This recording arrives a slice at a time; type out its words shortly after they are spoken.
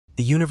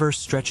the universe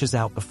stretches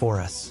out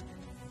before us.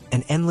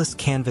 An endless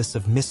canvas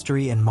of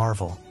mystery and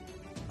marvel.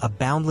 A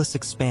boundless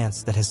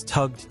expanse that has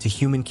tugged to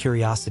human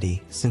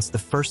curiosity since the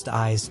first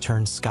eyes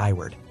turned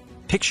skyward.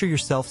 Picture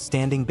yourself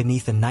standing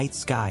beneath a night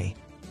sky,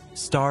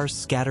 stars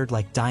scattered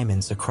like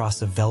diamonds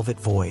across a velvet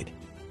void.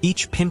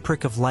 Each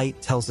pinprick of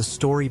light tells a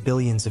story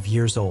billions of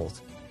years old.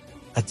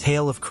 A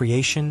tale of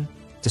creation,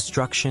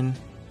 destruction,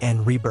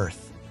 and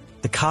rebirth.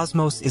 The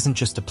cosmos isn't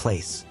just a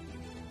place.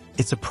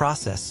 It's a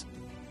process,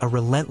 a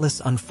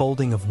relentless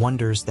unfolding of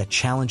wonders that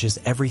challenges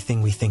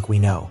everything we think we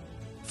know.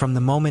 From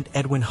the moment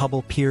Edwin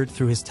Hubble peered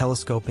through his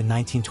telescope in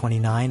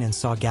 1929 and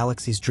saw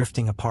galaxies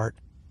drifting apart,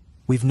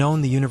 we've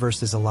known the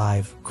universe is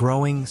alive,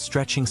 growing,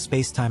 stretching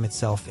space-time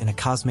itself in a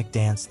cosmic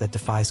dance that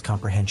defies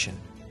comprehension.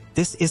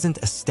 This isn't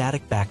a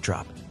static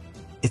backdrop.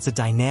 It's a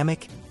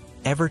dynamic,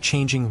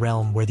 ever-changing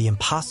realm where the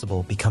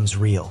impossible becomes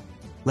real.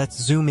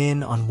 Let's zoom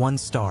in on one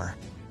star,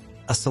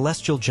 a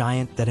celestial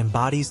giant that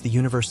embodies the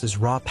universe's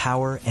raw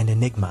power and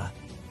enigma,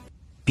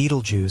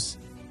 Betelgeuse,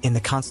 in the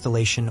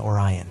constellation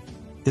Orion.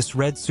 This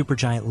red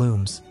supergiant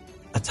looms,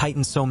 a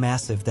titan so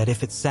massive that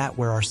if it sat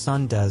where our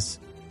sun does,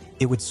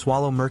 it would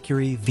swallow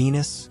Mercury,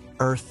 Venus,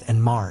 Earth,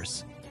 and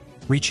Mars,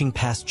 reaching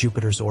past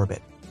Jupiter's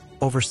orbit.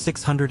 Over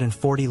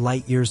 640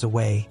 light-years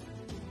away,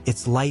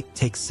 its light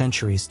takes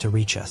centuries to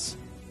reach us.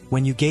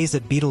 When you gaze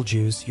at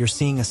Betelgeuse, you're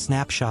seeing a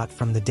snapshot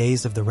from the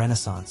days of the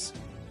Renaissance,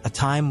 a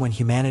time when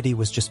humanity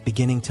was just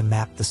beginning to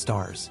map the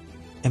stars.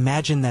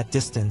 Imagine that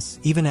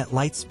distance, even at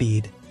light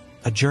speed.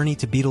 A journey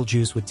to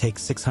Betelgeuse would take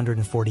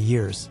 640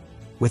 years,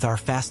 with our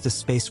fastest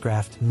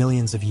spacecraft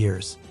millions of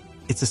years.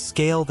 It's a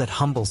scale that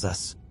humbles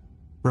us,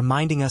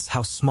 reminding us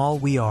how small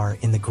we are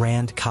in the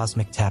grand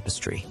cosmic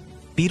tapestry.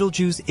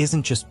 Betelgeuse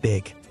isn't just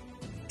big,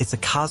 it's a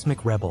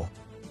cosmic rebel,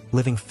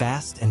 living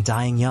fast and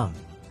dying young.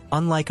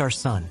 Unlike our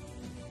sun,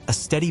 a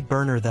steady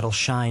burner that'll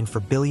shine for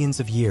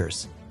billions of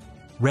years,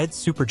 red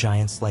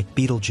supergiants like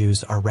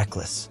Betelgeuse are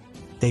reckless.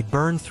 They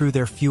burn through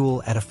their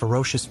fuel at a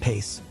ferocious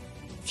pace,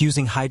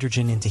 fusing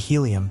hydrogen into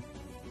helium,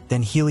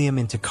 then helium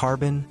into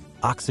carbon,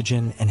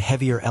 oxygen, and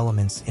heavier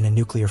elements in a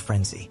nuclear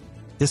frenzy.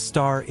 This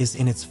star is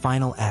in its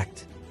final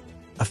act,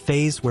 a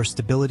phase where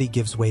stability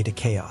gives way to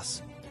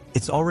chaos.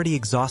 It's already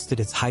exhausted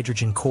its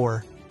hydrogen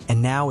core,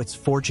 and now it's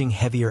forging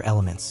heavier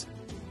elements,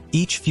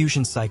 each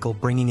fusion cycle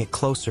bringing it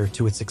closer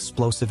to its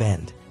explosive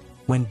end.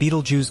 When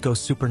Betelgeuse goes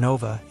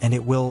supernova, and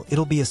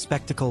it'll be a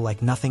spectacle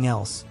like nothing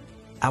else,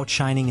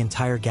 outshining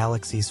entire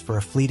galaxies for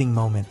a fleeting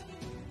moment,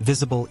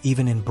 visible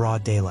even in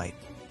broad daylight.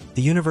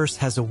 The universe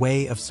has a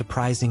way of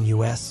surprising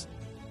us,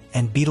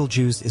 and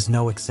Betelgeuse is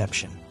no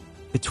exception.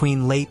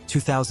 Between late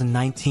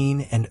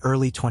 2019 and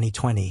early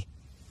 2020,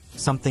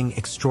 something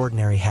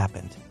extraordinary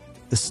happened.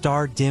 The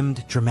star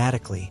dimmed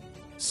dramatically,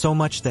 so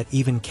much that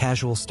even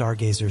casual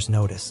stargazers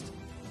noticed.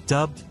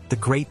 Dubbed the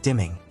Great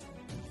Dimming,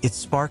 it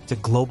sparked a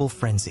global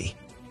frenzy.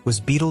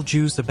 Was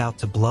Betelgeuse about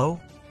to blow?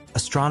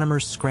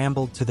 Astronomers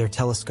scrambled to their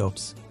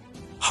telescopes,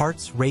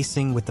 hearts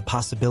racing with the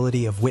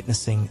possibility of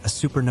witnessing a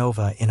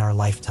supernova in our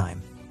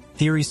lifetime.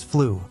 Theories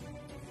flew.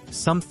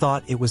 Some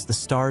thought it was the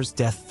star's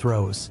death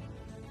throes.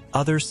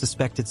 Others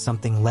suspected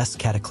something less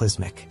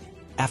cataclysmic.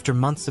 After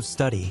months of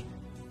study,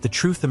 the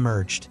truth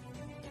emerged.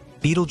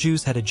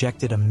 Betelgeuse had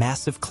ejected a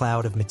massive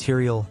cloud of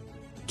material,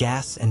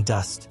 gas, and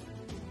dust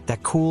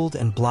that cooled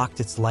and blocked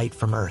its light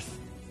from Earth.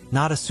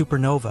 Not a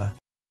supernova,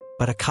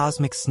 but a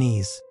cosmic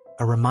sneeze,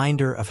 a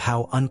reminder of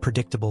how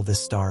unpredictable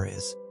this star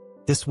is.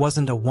 This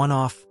wasn't a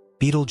one-off.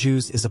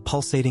 Betelgeuse is a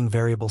pulsating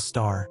variable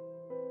star,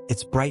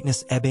 its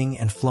brightness ebbing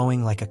and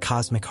flowing like a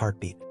cosmic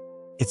heartbeat.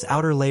 Its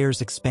outer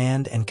layers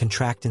expand and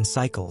contract in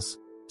cycles,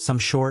 some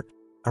short,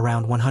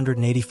 around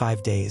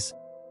 185 days,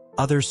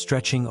 others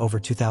stretching over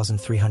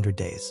 2,300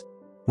 days.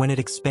 When it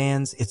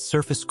expands, its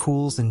surface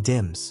cools and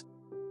dims.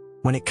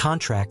 When it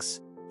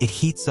contracts, it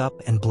heats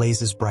up and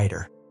blazes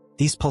brighter.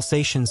 These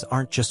pulsations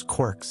aren't just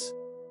quirks.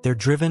 They're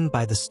driven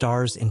by the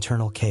star's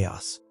internal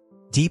chaos.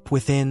 Deep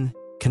within,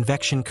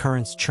 convection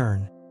currents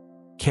churn,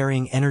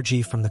 carrying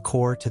energy from the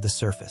core to the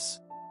surface.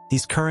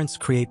 These currents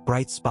create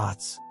bright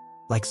spots,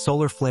 like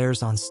solar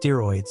flares on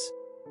steroids,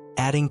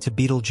 adding to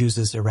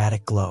Betelgeuse's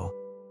erratic glow.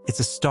 It's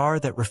a star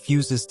that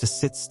refuses to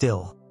sit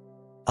still,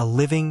 a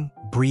living,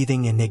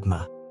 breathing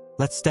enigma.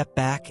 Let's step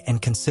back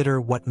and consider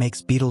what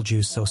makes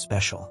Betelgeuse so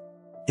special.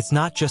 It's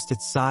not just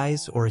its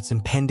size or its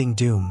impending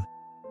doom.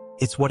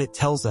 It's what it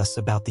tells us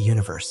about the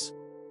universe.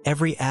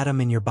 Every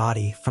atom in your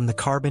body, from the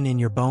carbon in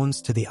your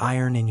bones to the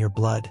iron in your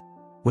blood,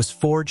 was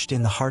forged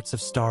in the hearts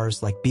of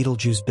stars like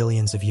Betelgeuse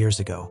billions of years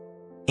ago.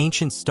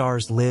 Ancient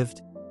stars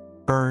lived,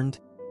 burned,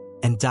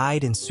 and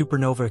died in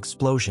supernova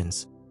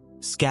explosions,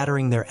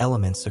 scattering their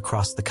elements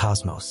across the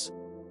cosmos.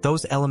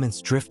 Those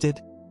elements drifted,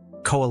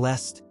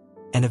 coalesced,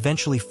 and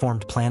eventually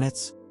formed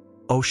planets,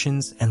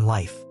 oceans, and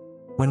life.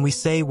 When we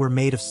say we're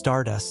made of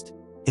stardust,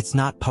 it's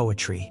not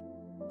poetry,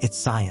 it's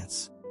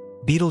science.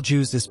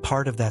 Betelgeuse is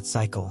part of that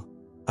cycle,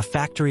 a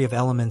factory of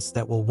elements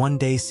that will one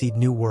day seed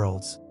new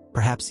worlds,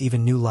 perhaps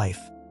even new life.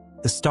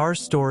 The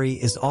star's story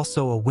is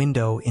also a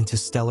window into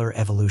stellar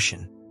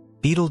evolution.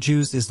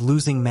 Betelgeuse is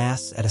losing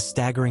mass at a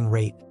staggering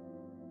rate,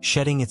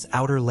 shedding its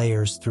outer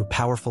layers through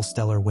powerful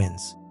stellar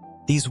winds.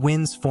 These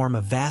winds form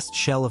a vast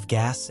shell of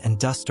gas and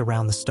dust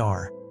around the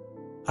star,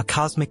 a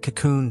cosmic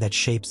cocoon that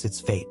shapes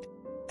its fate.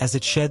 As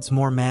it sheds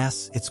more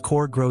mass, its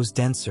core grows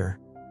denser,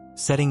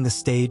 setting the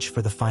stage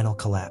for the final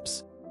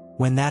collapse.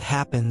 When that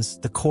happens,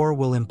 the core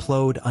will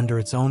implode under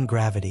its own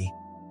gravity,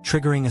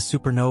 triggering a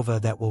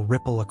supernova that will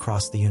ripple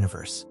across the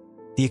universe.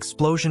 The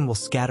explosion will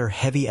scatter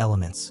heavy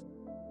elements,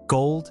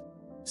 gold,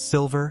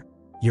 silver,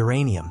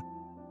 uranium,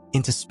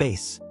 into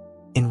space,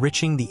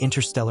 enriching the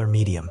interstellar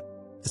medium.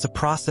 It's a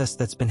process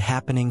that's been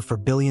happening for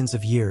billions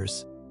of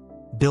years,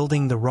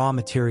 building the raw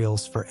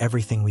materials for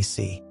everything we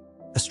see.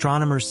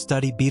 Astronomers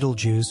study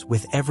Betelgeuse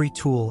with every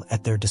tool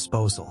at their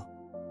disposal.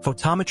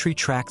 Photometry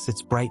tracks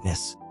its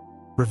brightness,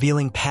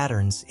 revealing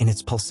patterns in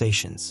its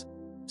pulsations.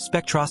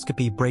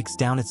 Spectroscopy breaks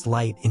down its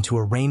light into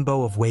a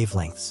rainbow of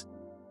wavelengths,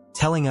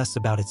 telling us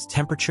about its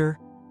temperature,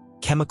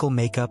 chemical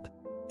makeup,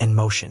 and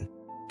motion.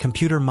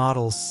 Computer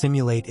models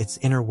simulate its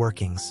inner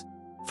workings,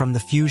 from the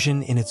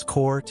fusion in its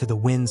core to the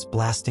winds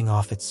blasting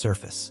off its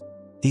surface.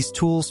 These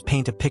tools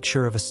paint a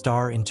picture of a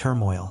star in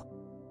turmoil,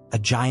 a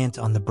giant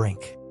on the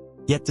brink.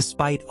 Yet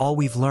despite all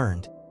we've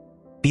learned,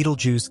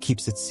 Betelgeuse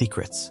keeps its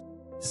secrets.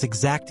 Its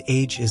exact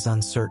age is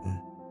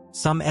uncertain.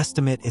 Some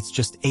estimate it's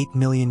just 8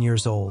 million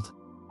years old,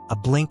 a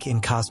blink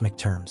in cosmic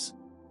terms.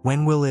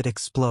 When will it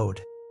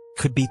explode?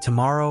 Could be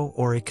tomorrow,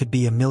 or it could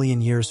be a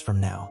million years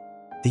from now.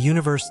 The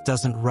universe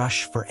doesn't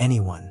rush for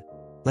anyone.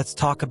 Let's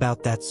talk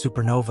about that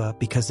supernova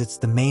because it's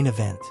the main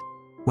event.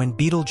 When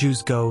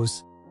Betelgeuse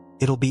goes,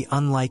 it'll be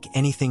unlike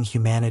anything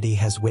humanity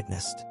has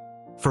witnessed.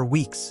 For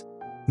weeks,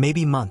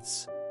 maybe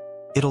months,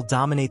 it'll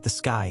dominate the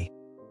sky,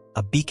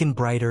 a beacon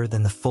brighter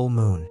than the full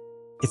moon.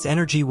 Its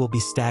energy will be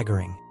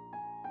staggering,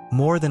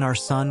 more than our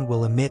sun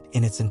will emit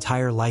in its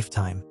entire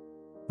lifetime,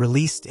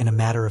 released in a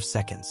matter of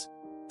seconds.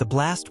 The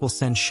blast will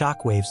send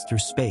shockwaves through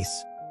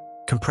space,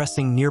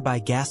 compressing nearby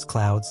gas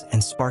clouds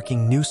and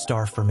sparking new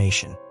star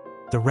formation.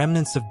 The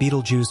remnants of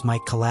Betelgeuse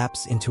might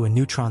collapse into a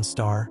neutron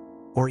star,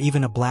 or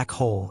even a black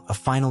hole, a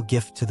final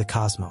gift to the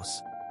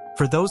cosmos.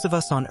 For those of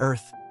us on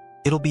Earth,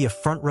 it'll be a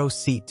front-row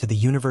seat to the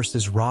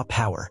universe's raw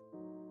power,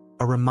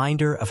 a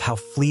reminder of how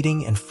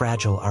fleeting and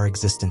fragile our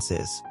existence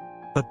is.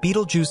 But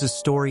Betelgeuse's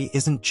story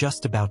isn't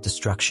just about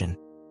destruction.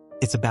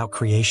 It's about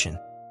creation.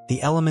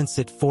 The elements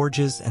it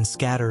forges and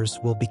scatters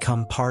will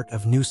become part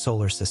of new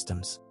solar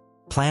systems.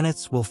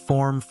 Planets will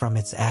form from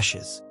its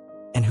ashes.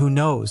 And who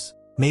knows,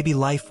 maybe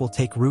life will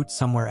take root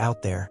somewhere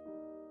out there,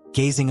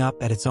 gazing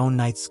up at its own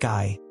night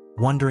sky,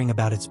 wondering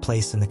about its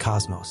place in the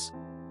cosmos.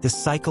 This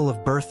cycle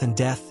of birth and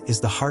death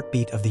is the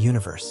heartbeat of the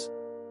universe,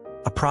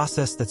 a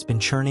process that's been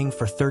churning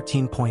for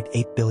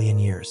 13.8 billion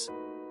years.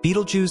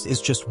 Betelgeuse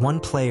is just one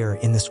player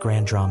in this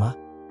grand drama,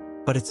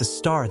 but it's a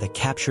star that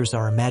captures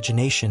our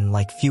imagination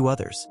like few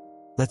others.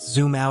 Let's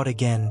zoom out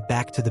again,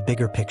 back to the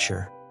bigger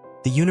picture.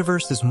 The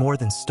universe is more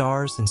than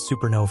stars and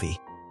supernovae.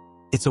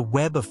 It's a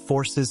web of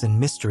forces and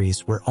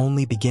mysteries we're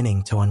only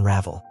beginning to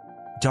unravel.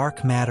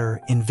 Dark matter,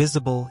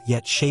 invisible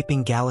yet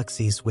shaping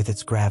galaxies with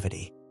its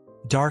gravity.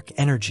 Dark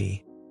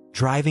energy,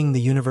 driving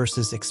the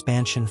universe's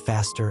expansion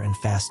faster and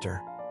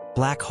faster.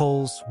 Black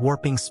holes,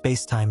 warping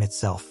space-time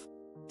itself.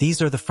 These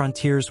are the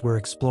frontiers we're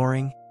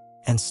exploring,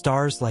 and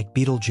stars like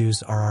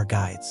Betelgeuse are our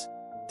guides.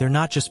 They're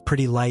not just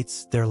pretty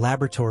lights, they're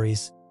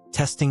laboratories,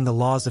 testing the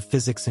laws of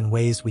physics in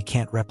ways we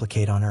can't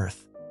replicate on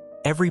Earth.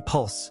 Every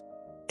pulse,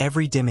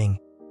 every dimming,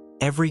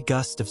 every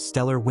gust of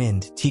stellar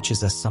wind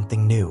teaches us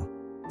something new.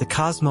 The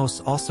cosmos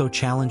also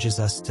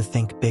challenges us to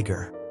think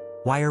bigger.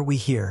 Why are we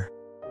here?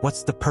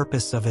 What's the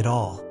purpose of it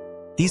all?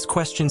 These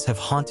questions have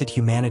haunted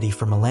humanity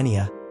for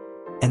millennia,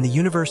 and the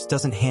universe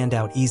doesn't hand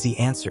out easy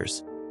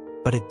answers,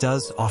 but it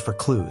does offer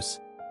clues.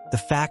 The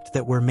fact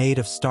that we're made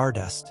of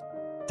stardust,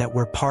 that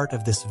we're part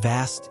of this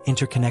vast,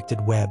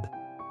 interconnected web,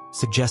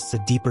 suggests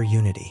a deeper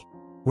unity.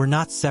 We're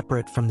not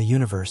separate from the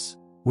universe,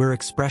 we're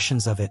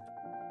expressions of it,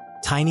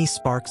 tiny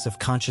sparks of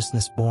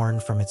consciousness born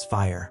from its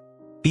fire.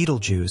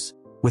 Betelgeuse,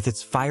 with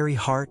its fiery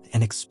heart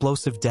and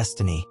explosive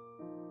destiny,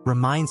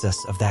 reminds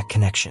us of that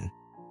connection.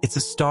 It's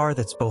a star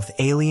that's both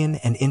alien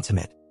and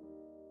intimate,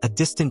 a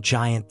distant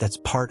giant that's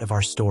part of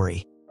our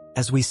story.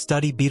 As we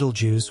study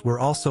Betelgeuse, we're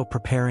also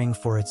preparing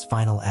for its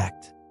final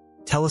act.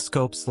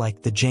 Telescopes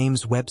like the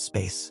James Webb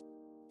Space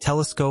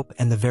Telescope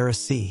and the Vera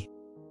C.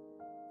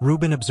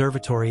 Rubin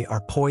Observatory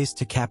are poised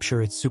to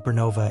capture its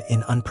supernova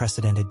in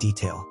unprecedented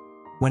detail.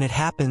 When it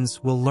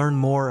happens, we'll learn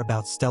more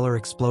about stellar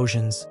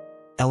explosions,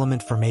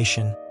 element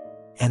formation,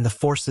 and the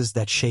forces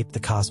that shape the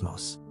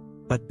cosmos.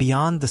 But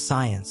beyond the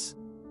science,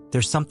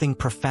 there's something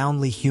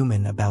profoundly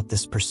human about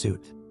this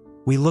pursuit.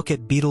 We look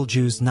at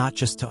Betelgeuse not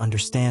just to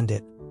understand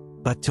it,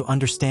 but to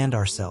understand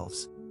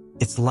ourselves.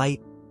 Its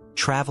light,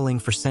 traveling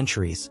for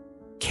centuries,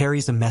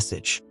 carries a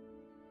message.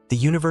 The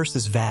universe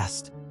is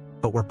vast,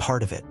 but we're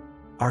part of it.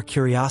 Our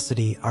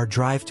curiosity, our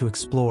drive to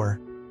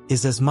explore,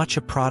 is as much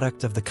a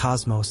product of the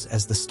cosmos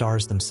as the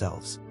stars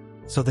themselves.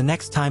 So the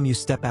next time you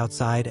step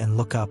outside and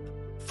look up,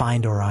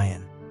 find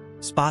Orion.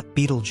 Spot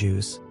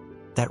Betelgeuse,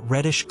 that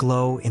reddish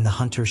glow in the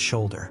hunter's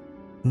shoulder.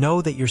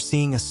 Know that you're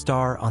seeing a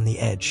star on the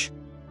edge,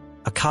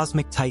 a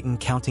cosmic titan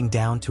counting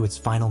down to its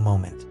final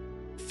moment.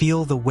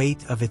 Feel the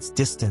weight of its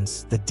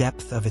distance, the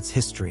depth of its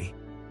history.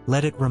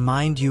 Let it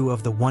remind you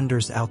of the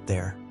wonders out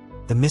there,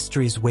 the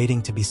mysteries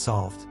waiting to be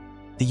solved.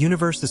 The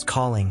universe is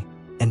calling,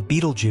 and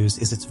Betelgeuse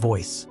is its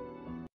voice.